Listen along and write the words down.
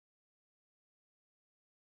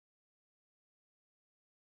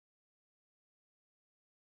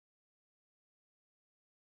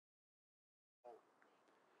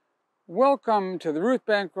Welcome to the Ruth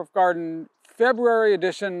Bancroft Garden February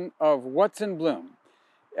edition of What's in Bloom.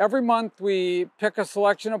 Every month we pick a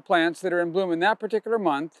selection of plants that are in bloom in that particular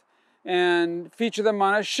month and feature them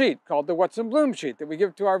on a sheet called the What's in Bloom sheet that we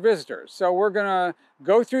give to our visitors. So we're going to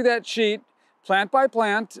go through that sheet plant by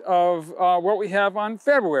plant of what we have on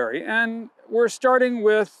February, and we're starting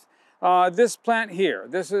with this plant here.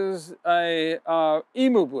 This is a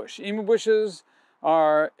emu bush. Emu bushes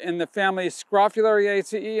are in the family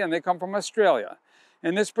Scrophulariaceae, and they come from Australia.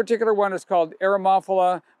 And this particular one is called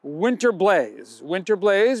Eremophila Winter Blaze. Winter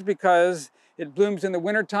Blaze because it blooms in the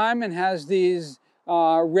wintertime and has these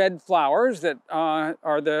red flowers that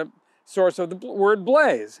are the source of the word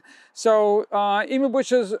blaze. So emu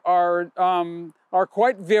bushes are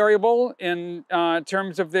quite variable in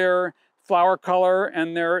terms of their flower color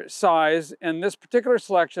and their size, and this particular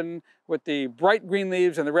selection with the bright green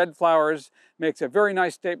leaves and the red flowers makes a very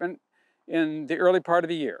nice statement in the early part of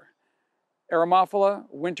the year. Eremophila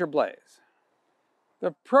Winter Blaze.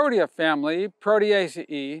 The Protea family,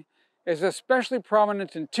 Proteaceae, is especially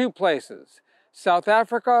prominent in two places, South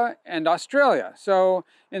Africa and Australia. So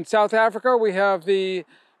in South Africa we have the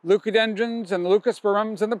leucadendrons and the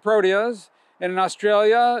leucospermums and the proteas, and in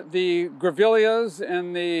Australia the grevilleas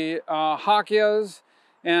and the hakias.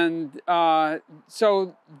 And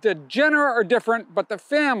so the genera are different, but the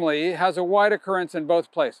family has a wide occurrence in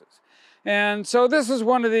both places. And so this is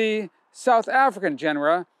one of the South African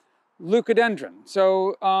genera, Leucadendron.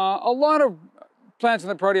 So a lot of plants in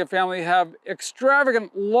the Protea family have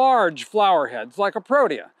extravagant large flower heads, like a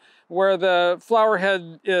Protea, where the flower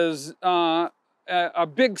head is a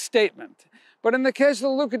big statement. But in the case of the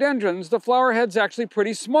Leucadendrons, the flower head's actually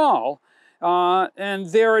pretty small. And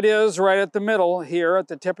there it is right at the middle here at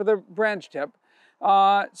the tip of the branch tip.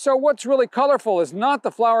 So what's really colorful is not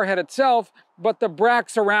the flower head itself, but the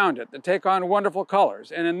bracts around it that take on wonderful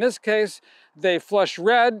colors. And in this case, they flush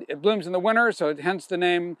red. It blooms in the winter, so hence the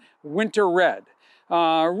name Winter Red.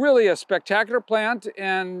 Really a spectacular plant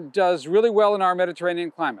and does really well in our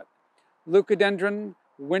Mediterranean climate. Leucadendron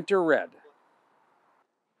Winter Red.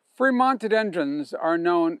 Fremontodendrons are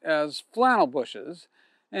known as flannel bushes,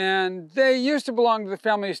 and they used to belong to the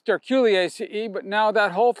family Sterculiaceae, but now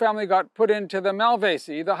that whole family got put into the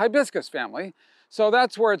Malvaceae, the hibiscus family, so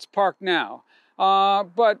that's where it's parked now.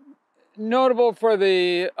 But notable for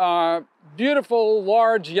the beautiful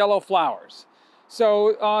large yellow flowers.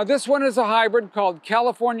 So this one is a hybrid called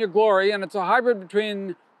California Glory, and it's a hybrid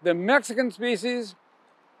between the Mexican species,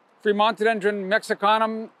 Fremontodendron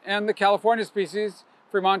mexicanum, and the California species,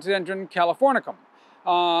 Fremontodendron californicum.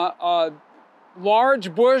 A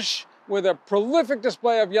large bush with a prolific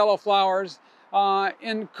display of yellow flowers.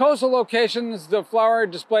 In coastal locations, the flower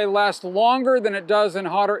display lasts longer than it does in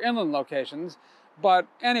hotter inland locations. But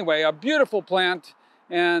anyway, a beautiful plant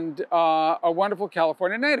and a wonderful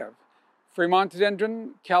California native.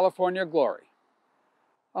 Fremontodendron California Glory.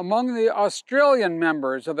 Among the Australian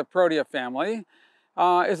members of the Protea family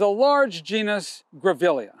is a large genus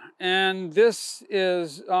Grevillea, and this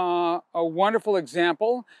is a wonderful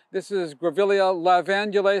example. This is Grevillea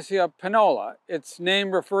lavandulacea Penola, its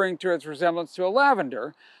name referring to its resemblance to a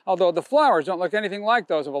lavender, although the flowers don't look anything like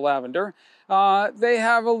those of a lavender. They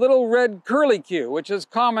have a little red curlicue, which is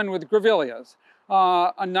common with Grevilleas.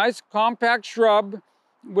 A nice compact shrub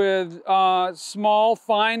with small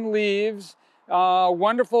fine leaves,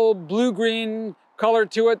 wonderful blue-green color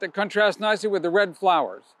to it that contrasts nicely with the red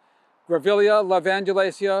flowers. Grevillea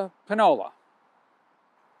lavandulacea Penola.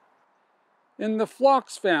 In the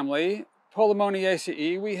phlox family,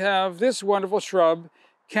 Polemoniaceae, we have this wonderful shrub,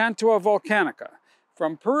 Cantua volcanica,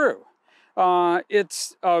 from Peru.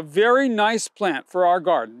 It's a very nice plant for our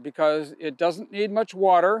garden because it doesn't need much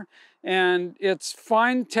water, and its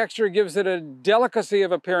fine texture gives it a delicacy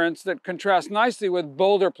of appearance that contrasts nicely with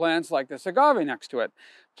bolder plants like this agave next to it.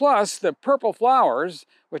 Plus, the purple flowers,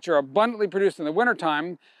 which are abundantly produced in the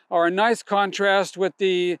wintertime, are a nice contrast with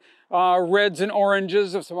the reds and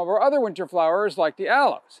oranges of some of our other winter flowers like the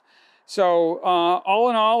aloes. So all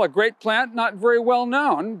in all, a great plant, not very well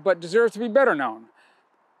known, but deserves to be better known.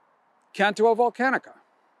 Cantua volcanica.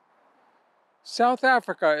 South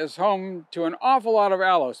Africa is home to an awful lot of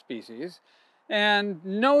aloe species, and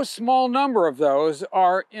no small number of those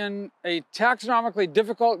are in a taxonomically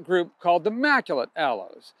difficult group called the maculate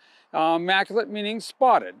aloes. Maculate meaning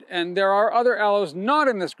spotted, and there are other aloes not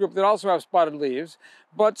in this group that also have spotted leaves,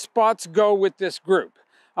 but spots go with this group.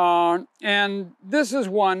 And this is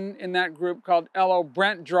one in that group called L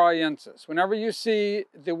branddraaiensis. Whenever you see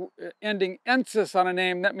the ending ensis on a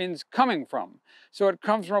name, that means coming from. So it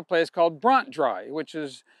comes from a place called Branddraai, which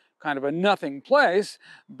is kind of a nothing place,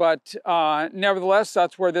 but nevertheless,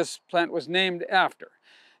 that's where this plant was named after.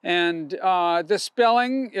 And the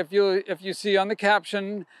spelling, if you see on the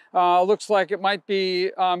caption, looks like it might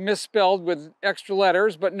be misspelled with extra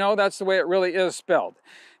letters, but no, that's the way it really is spelled.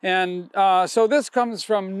 And so this comes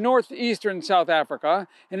from northeastern South Africa,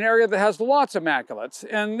 an area that has lots of maculates.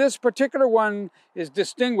 And this particular one is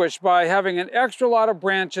distinguished by having an extra lot of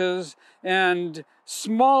branches and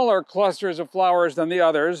smaller clusters of flowers than the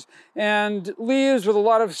others, and leaves with a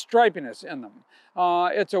lot of stripiness in them.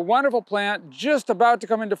 It's a wonderful plant, just about to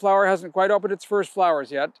come into flower, hasn't quite opened its first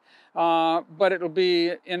flowers yet, but it'll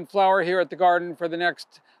be in flower here at the garden for the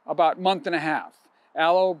next about month and a half.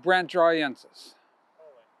 Aloe branddraaiensis.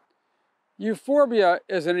 Euphorbia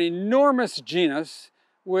is an enormous genus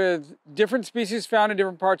with different species found in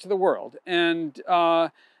different parts of the world, and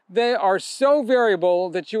they are so variable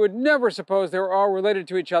that you would never suppose they were all related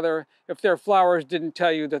to each other if their flowers didn't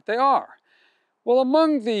tell you that they are. Well,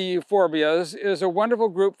 among the euphorbias is a wonderful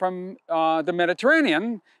group from the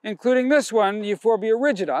Mediterranean, including this one, Euphorbia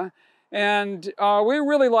rigida. And we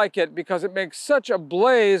really like it because it makes such a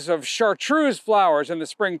blaze of chartreuse flowers in the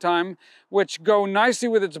springtime, which go nicely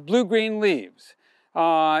with its blue-green leaves.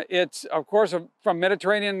 It's, of course, from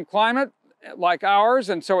Mediterranean climate like ours,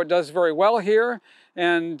 and so it does very well here,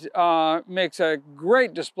 and makes a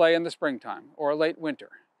great display in the springtime or late winter.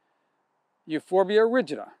 Euphorbia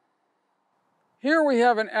rigida. Here we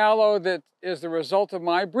have an aloe that is the result of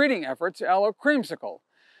my breeding efforts, Aloe Creamsicle.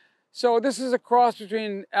 So this is a cross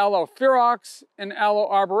between Aloe ferox and Aloe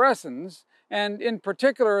arborescens, and in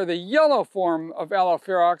particular the yellow form of Aloe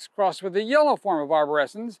ferox crossed with the yellow form of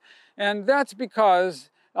arborescens, and that's because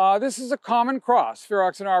this is a common cross,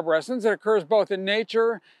 ferox and arborescens. It occurs both in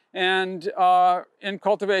nature and in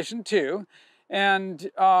cultivation too, and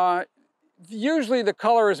usually the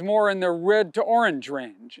color is more in the red to orange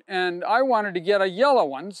range, and I wanted to get a yellow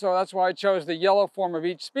one, so that's why I chose the yellow form of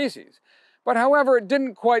each species. But however, it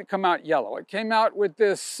didn't quite come out yellow. It came out with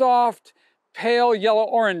this soft, pale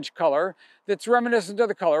yellow-orange color that's reminiscent of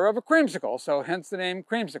the color of a creamsicle, so hence the name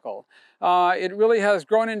creamsicle. It really has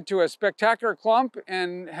grown into a spectacular clump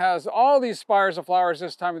and has all these spires of flowers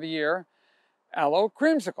this time of the year. Aloe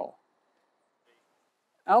creamsicle.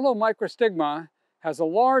 Aloe microstigma has a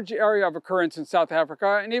large area of occurrence in South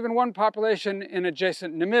Africa and even one population in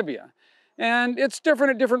adjacent Namibia. And it's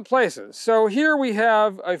different at different places. So here we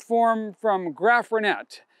have a form from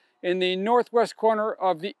Graaff-Reinet in the northwest corner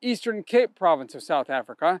of the Eastern Cape province of South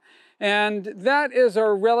Africa. And that is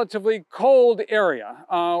a relatively cold area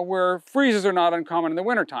where freezes are not uncommon in the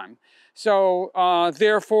wintertime. So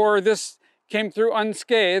therefore this came through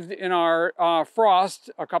unscathed in our frost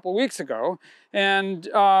a couple weeks ago. And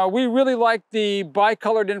we really like the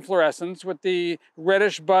bicolored inflorescence with the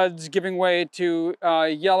reddish buds giving way to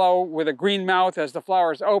yellow with a green mouth as the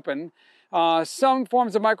flowers open. Some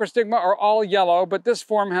forms of microstigma are all yellow, but this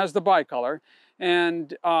form has the bicolor,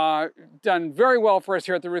 and done very well for us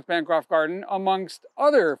here at the Ruth Bancroft Garden, amongst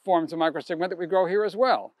other forms of microstigma that we grow here as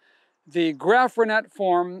well. The Graaff-Reinet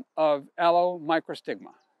form of Aloe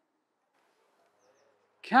microstigma.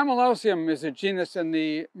 Chamelaucium is a genus in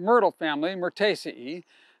the myrtle family, Myrtaceae,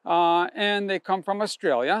 and they come from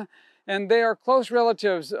Australia, and they are close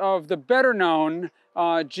relatives of the better known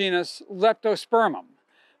genus Leptospermum.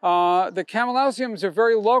 The Chamelauciums are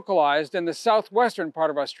very localized in the southwestern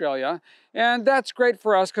part of Australia, and that's great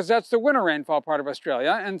for us because that's the winter rainfall part of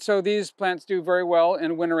Australia, and so these plants do very well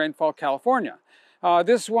in winter rainfall California.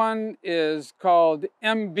 This one is called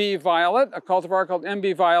MB Violet, a cultivar called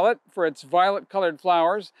MB Violet for its violet-colored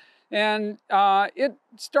flowers. And it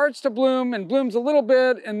starts to bloom and blooms a little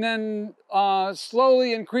bit and then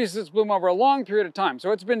slowly increases its bloom over a long period of time.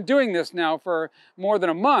 So it's been doing this now for more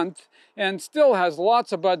than a month and still has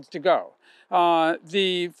lots of buds to go.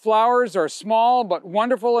 The flowers are small but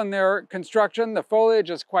wonderful in their construction. The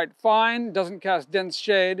foliage is quite fine, doesn't cast dense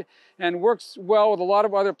shade, and works well with a lot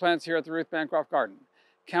of other plants here at the Ruth Bancroft Garden.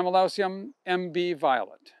 Chamelaucium MB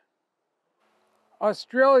Violet.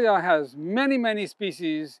 Australia has many, many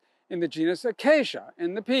species in the genus Acacia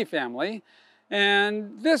in the P family,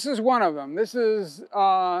 and this is one of them. This is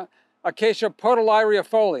Acacia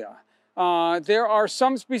podalyriifolia. There are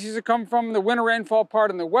some species that come from the winter rainfall part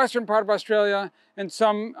in the western part of Australia and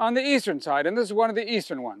some on the eastern side, and this is one of the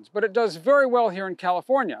eastern ones. But it does very well here in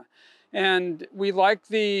California. And we like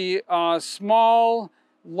the small,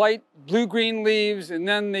 light blue-green leaves and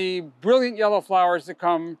then the brilliant yellow flowers that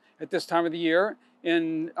come at this time of the year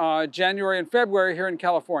in January and February here in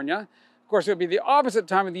California. Of course, it would be the opposite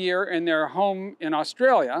time of the year in their home in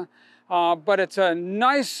Australia. But it's a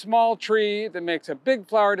nice small tree that makes a big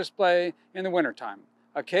flower display in the wintertime.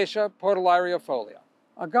 Acacia podalyriifolia.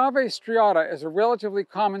 Agave striata is a relatively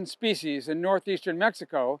common species in northeastern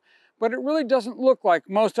Mexico, but it really doesn't look like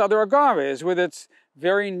most other agaves with its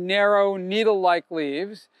very narrow needle-like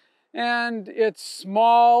leaves and its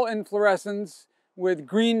small inflorescence with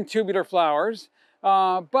green tubular flowers.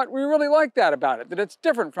 But we really like that about it, that it's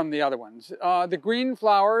different from the other ones. The green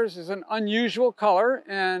flowers is an unusual color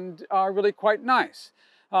and really quite nice.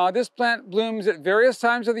 This plant blooms at various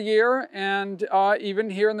times of the year and even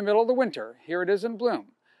here in the middle of the winter. Here it is in bloom,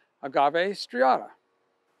 Agave striata.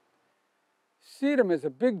 Sedum is a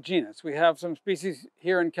big genus. We have some species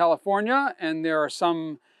here in California, and there are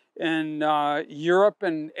some in Europe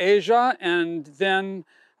and Asia, and then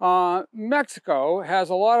Mexico has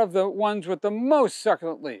a lot of the ones with the most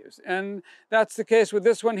succulent leaves, and that's the case with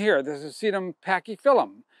this one here. This is Sedum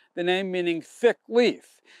pachyphyllum, the name meaning thick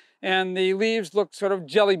leaf. And the leaves look sort of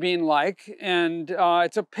jelly bean-like, and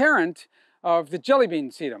it's a parent of the jelly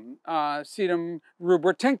bean sedum, Sedum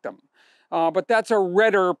rubra-tinctum. But that's a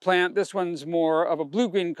redder plant. This one's more of a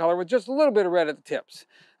blue-green color with just a little bit of red at the tips.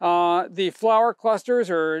 The flower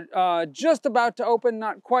clusters are just about to open,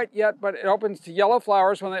 not quite yet, but it opens to yellow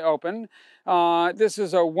flowers when they open. This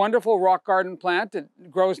is a wonderful rock garden plant.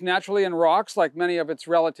 It grows naturally in rocks like many of its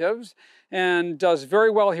relatives and does very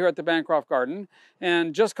well here at the Bancroft Garden,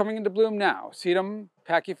 and just coming into bloom now, Sedum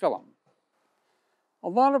pachyphyllum. A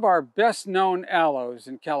lot of our best known aloes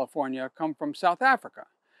in California come from South Africa.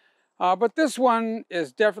 But this one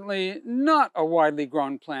is definitely not a widely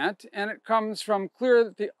grown plant, and it comes from clear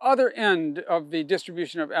at the other end of the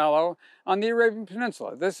distribution of aloe on the Arabian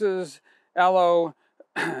Peninsula. This is Aloe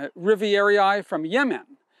rivierei from Yemen.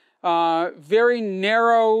 Very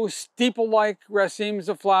narrow, steeple-like racemes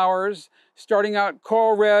of flowers, starting out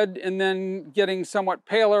coral red and then getting somewhat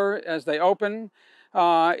paler as they open.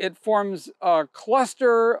 It forms a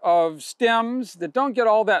cluster of stems that don't get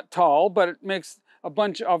all that tall, but it makes a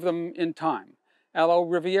bunch of them in time. Aloe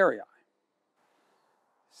rivierei.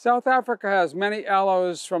 South Africa has many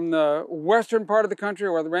aloes from the western part of the country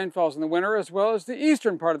where the rain falls in the winter, as well as the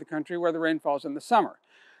eastern part of the country where the rain falls in the summer.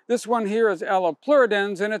 This one here is Aloe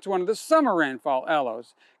pluridens, and it's one of the summer rainfall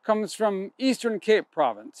aloes. Comes from Eastern Cape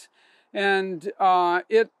province. And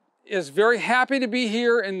it is very happy to be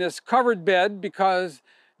here in this covered bed because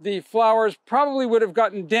the flowers probably would have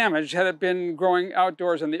gotten damaged had it been growing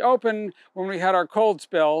outdoors in the open when we had our cold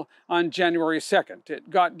spell on January 2nd. It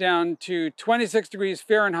got down to 26 degrees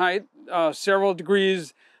Fahrenheit, several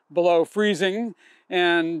degrees below freezing,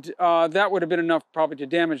 and that would have been enough probably to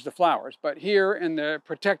damage the flowers. But here in the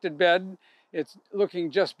protected bed, it's looking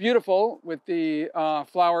just beautiful with the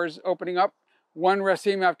flowers opening up one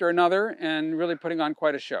raceme after another and really putting on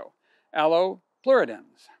quite a show. Aloe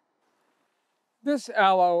pluridens. This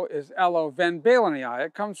aloe is Aloe vanbalenii.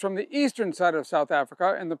 It comes from the eastern side of South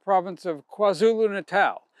Africa in the province of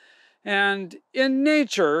KwaZulu-Natal. And in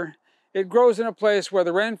nature, it grows in a place where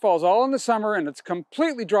the rain falls all in the summer and it's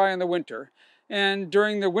completely dry in the winter. And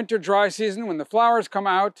during the winter dry season, when the flowers come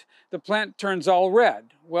out, the plant turns all red.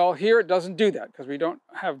 Well, here it doesn't do that because we don't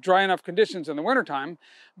have dry enough conditions in the wintertime,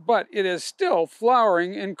 but it is still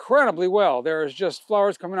flowering incredibly well. There is just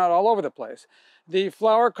flowers coming out all over the place. The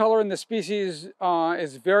flower color in the species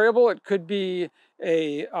is variable. It could be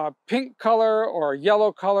a pink color or a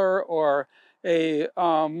yellow color or a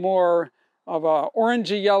more of a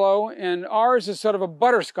orangey yellow, and ours is sort of a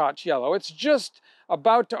butterscotch yellow. It's just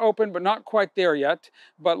about to open, but not quite there yet,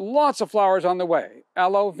 but lots of flowers on the way.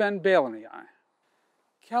 Aloe vanbalenii.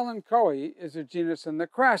 Kalanchoe is a genus in the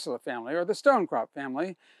Crassula family, or the stonecrop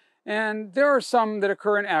family, and there are some that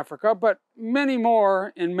occur in Africa, but many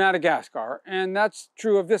more in Madagascar, and that's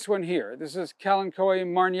true of this one here. This is Kalanchoe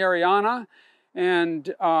marnieriana,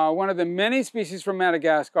 and one of the many species from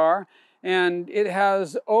Madagascar, and it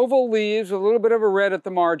has oval leaves with a little bit of a red at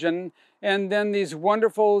the margin, and then these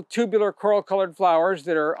wonderful tubular coral-colored flowers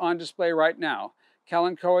that are on display right now.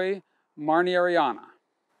 Kalanchoe marnieriana.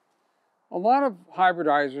 A lot of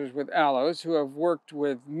hybridizers with aloes who have worked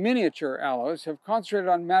with miniature aloes have concentrated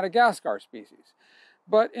on Madagascar species.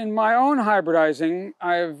 But in my own hybridizing,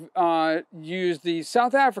 I've used the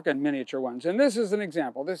South African miniature ones. And this is an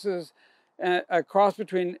example. This is a cross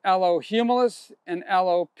between Aloe humilis and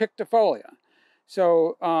Aloe pictifolia.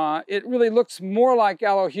 So it really looks more like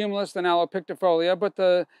Aloe humilis than Aloe pictifolia, but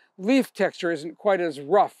the leaf texture isn't quite as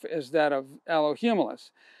rough as that of Aloe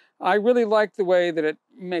humilis. I really like the way that it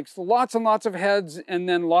makes lots and lots of heads and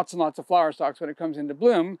then lots and lots of flower stalks when it comes into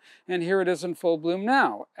bloom. And here it is in full bloom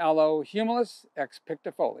now, Aloe humilis x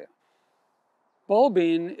pictifolia.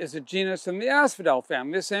 Bulbine is a genus in the asphodel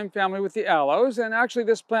family, the same family with the aloes, and actually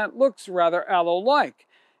this plant looks rather aloe-like,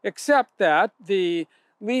 except that the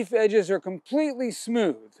leaf edges are completely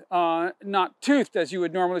smooth, not toothed as you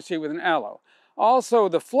would normally see with an aloe. Also,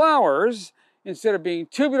 the flowers, instead of being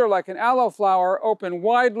tubular like an aloe flower, open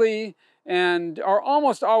widely and are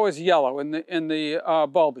almost always yellow in the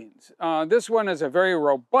bulbings. This one is a very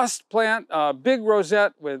robust plant, a big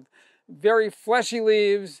rosette with very fleshy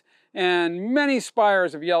leaves and many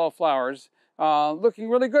spires of yellow flowers, looking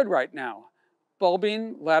really good right now.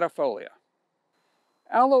 Bulbing latifolia.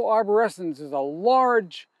 Aloe arborescens is a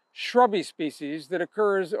large shrubby species that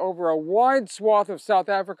occurs over a wide swath of South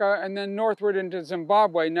Africa and then northward into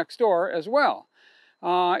Zimbabwe next door as well.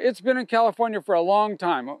 It's been in California for a long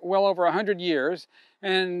time, well over 100 years,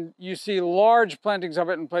 and you see large plantings of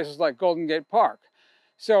it in places like Golden Gate Park.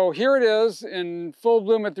 So here it is in full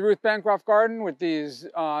bloom at the Ruth Bancroft garden with these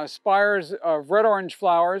spires of red-orange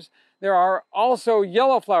flowers. There are also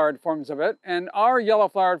yellow flowered forms of it, and our yellow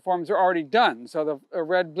flowered forms are already done, so the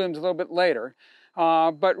red blooms a little bit later.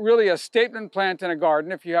 But really a statement plant in a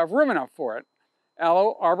garden if you have room enough for it.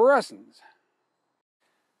 Aloe arborescens.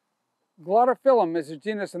 Glotophyllum is a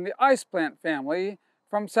genus in the ice plant family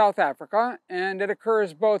from South Africa, and it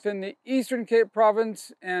occurs both in the Eastern Cape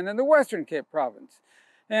Province and in the Western Cape Province.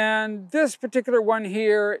 And this particular one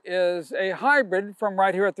here is a hybrid from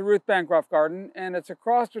right here at the Ruth Bancroft garden, and it's a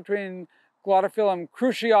cross between Glotophyllum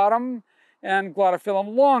cruciatum and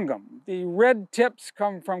Glotophyllum longum. The red tips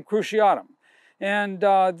come from cruciatum. And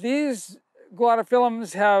these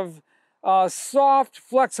glotophyllums have soft,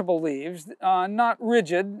 flexible leaves, not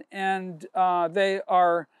rigid, and they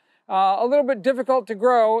are a little bit difficult to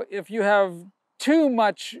grow if you have too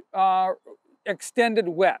much extended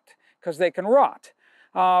wet, because they can rot.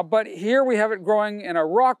 But here we have it growing in a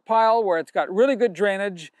rock pile where it's got really good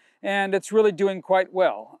drainage, and it's really doing quite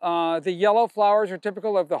well. The yellow flowers are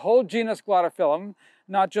typical of the whole genus Glotophyllum,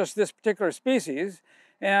 not just this particular species.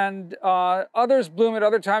 And others bloom at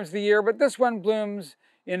other times of the year, but this one blooms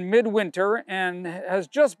in midwinter and has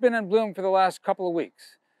just been in bloom for the last couple of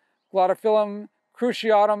weeks. Glotophyllum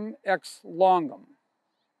cruciatum x longum.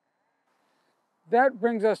 That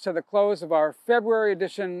brings us to the close of our February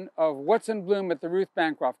edition of What's in Bloom at the Ruth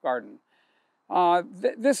Bancroft Garden.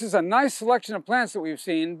 This is a nice selection of plants that we've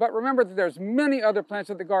seen, but remember that there's many other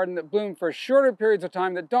plants at the garden that bloom for shorter periods of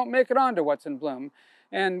time that don't make it onto What's in Bloom.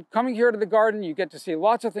 And coming here to the garden, you get to see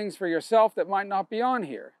lots of things for yourself that might not be on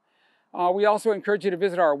here. We also encourage you to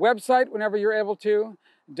visit our website whenever you're able to,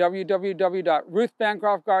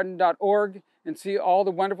 www.ruthbancroftgarden.org, and see all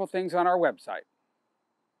the wonderful things on our website.